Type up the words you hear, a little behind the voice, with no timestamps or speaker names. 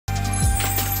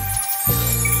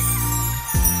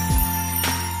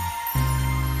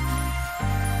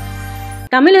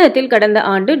தமிழகத்தில் கடந்த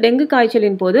ஆண்டு டெங்கு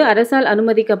காய்ச்சலின் போது அரசால்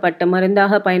அனுமதிக்கப்பட்ட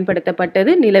மருந்தாக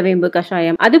பயன்படுத்தப்பட்டது நிலவேம்பு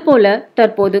கஷாயம். அதுபோல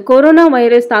தற்போது கொரோனா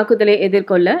வைரஸ் தாக்குதலை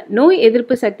எதிர்கொள்ள நோய்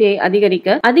எதிர்ப்பு சக்தியை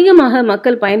அதிகரிக்க அதிகமாக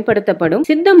மக்கள் பயன்படுத்தப்படும்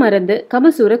சித்த மருந்து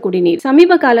கபசூர குடிநீர்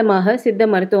சமீப காலமாக சித்த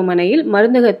மருத்துவமனையில்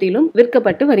மருந்தகத்திலும்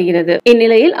விற்கப்பட்டு வருகிறது.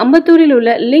 இந்நிலையில் அம்பத்தூரில்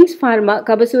உள்ள லிங்க்ஸ் பார்மா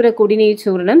கபசூர குடிநீர்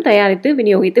சூரணம் தயாரித்து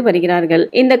விநியோகித்து வருகிறார்கள்.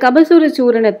 இந்த கபசூர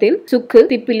சூரணத்தில் சுக்கு,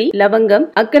 திப்பிலி, லவங்கம்,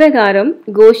 அக்கரகாரம்,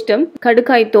 கோஷ்டம்,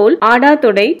 கடுக்காய் தோல், ஆடா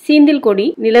தொடை, சீந்தில் கொடி,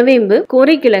 நிலவேம்பு,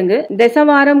 கோரைக்கிழங்கு,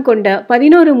 தசவாரம் கொண்ட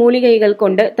 11 மூலிகைகள்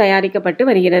கொண்டு தயாரிக்கப்பட்டு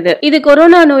வருகிறது. இது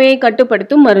கொரோனா நோயை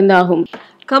கட்டுப்படுத்தும் மருந்தாகும்.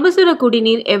 கபசுர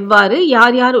குடிநீர் எவ்வாறு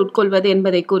யார் யார் உட்கொள்வது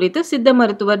என்பதை குறித்து சித்த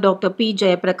மருத்துவர் டாக்டர் பி.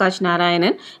 ஜெயபிரகாஷ்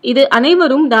நாராயணன் இது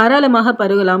அனைவரும் தாராளமாக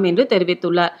பருகலாம் என்று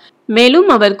தெரிவித்துள்ளார். மேலும்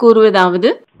அவர்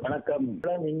கூறுவதாவது: வணக்கம்,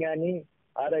 விஞ்ஞானி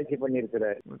ஆராய்ச்சி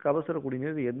பண்ணியிருக்கிறார். கபசுர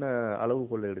குடிநீர் என்ன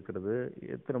அளவுக்குள்ள எடுக்கிறது,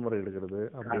 எத்தனை முறை எடுக்கிறது,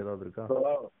 அப்படி ஏதாவது இருக்கா?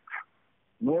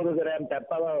 100 கிராம்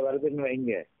டப்பாவா வருதுன்னு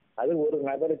வைங்க, அது ஒரு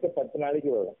நபருக்கு 10 நாளைக்கு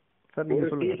வரும்.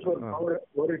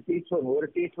 ஒரு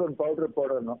டீஸ்பூன் பவுடர்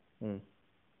போடணும்,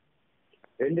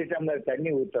 2 டம்ளர்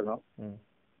தண்ணி ஊற்றணும்,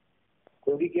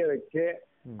 கொதிக்க வச்சு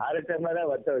 1/2 டம்ளரா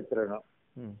வத்த வச்சிடணும்.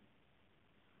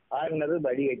 ஆறுனது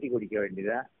வடிகட்டி குடிக்க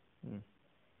வேண்டியதான்.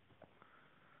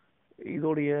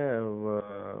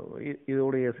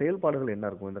 இதோடைய செயல்பாடுகள் என்ன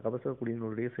இருக்கும்? இந்த கபசுர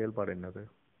குடிநீருடைய செயல்பாடு என்னது?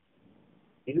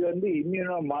 இது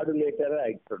இம்யூனோ மாடுலேட்டரா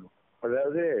ஆயிக்கணும்.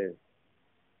 அதாவது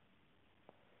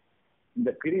இந்த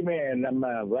கிருமி நம்ம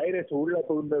வைரஸ் உள்ள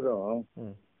புகுந்ததும்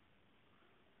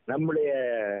நம்முடைய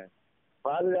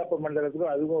பாதுகாப்பு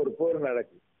மண்டலத்துக்கும் அதுவும் ஒரு போர்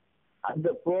நடக்குது. அந்த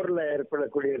போர்ல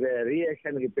ஏற்படக்கூடிய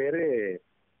ரியாக்ஷனுக்கு பேரு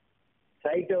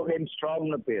சைட்டோகைன்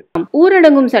ஸ்ட்ராம்னு பேர்.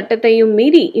 ஊரடங்கும் சட்டத்தையும்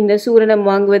மீறி இந்த சூரணம்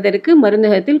வாங்குவதற்கு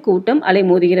மருந்தகத்தில் கூட்டம்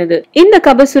அலைமோதுகிறது. இந்த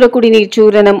கபசுர குடிநீர்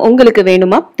சூரணம் உங்களுக்கு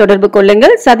வேணுமா? தொடர்பு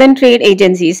கொள்ளுங்கள் சதர்ன் ட்ரேட்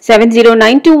ஏஜென்சிஸ்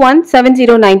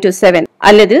 7092170927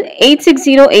 அல்லது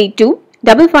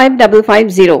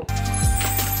 8608255550.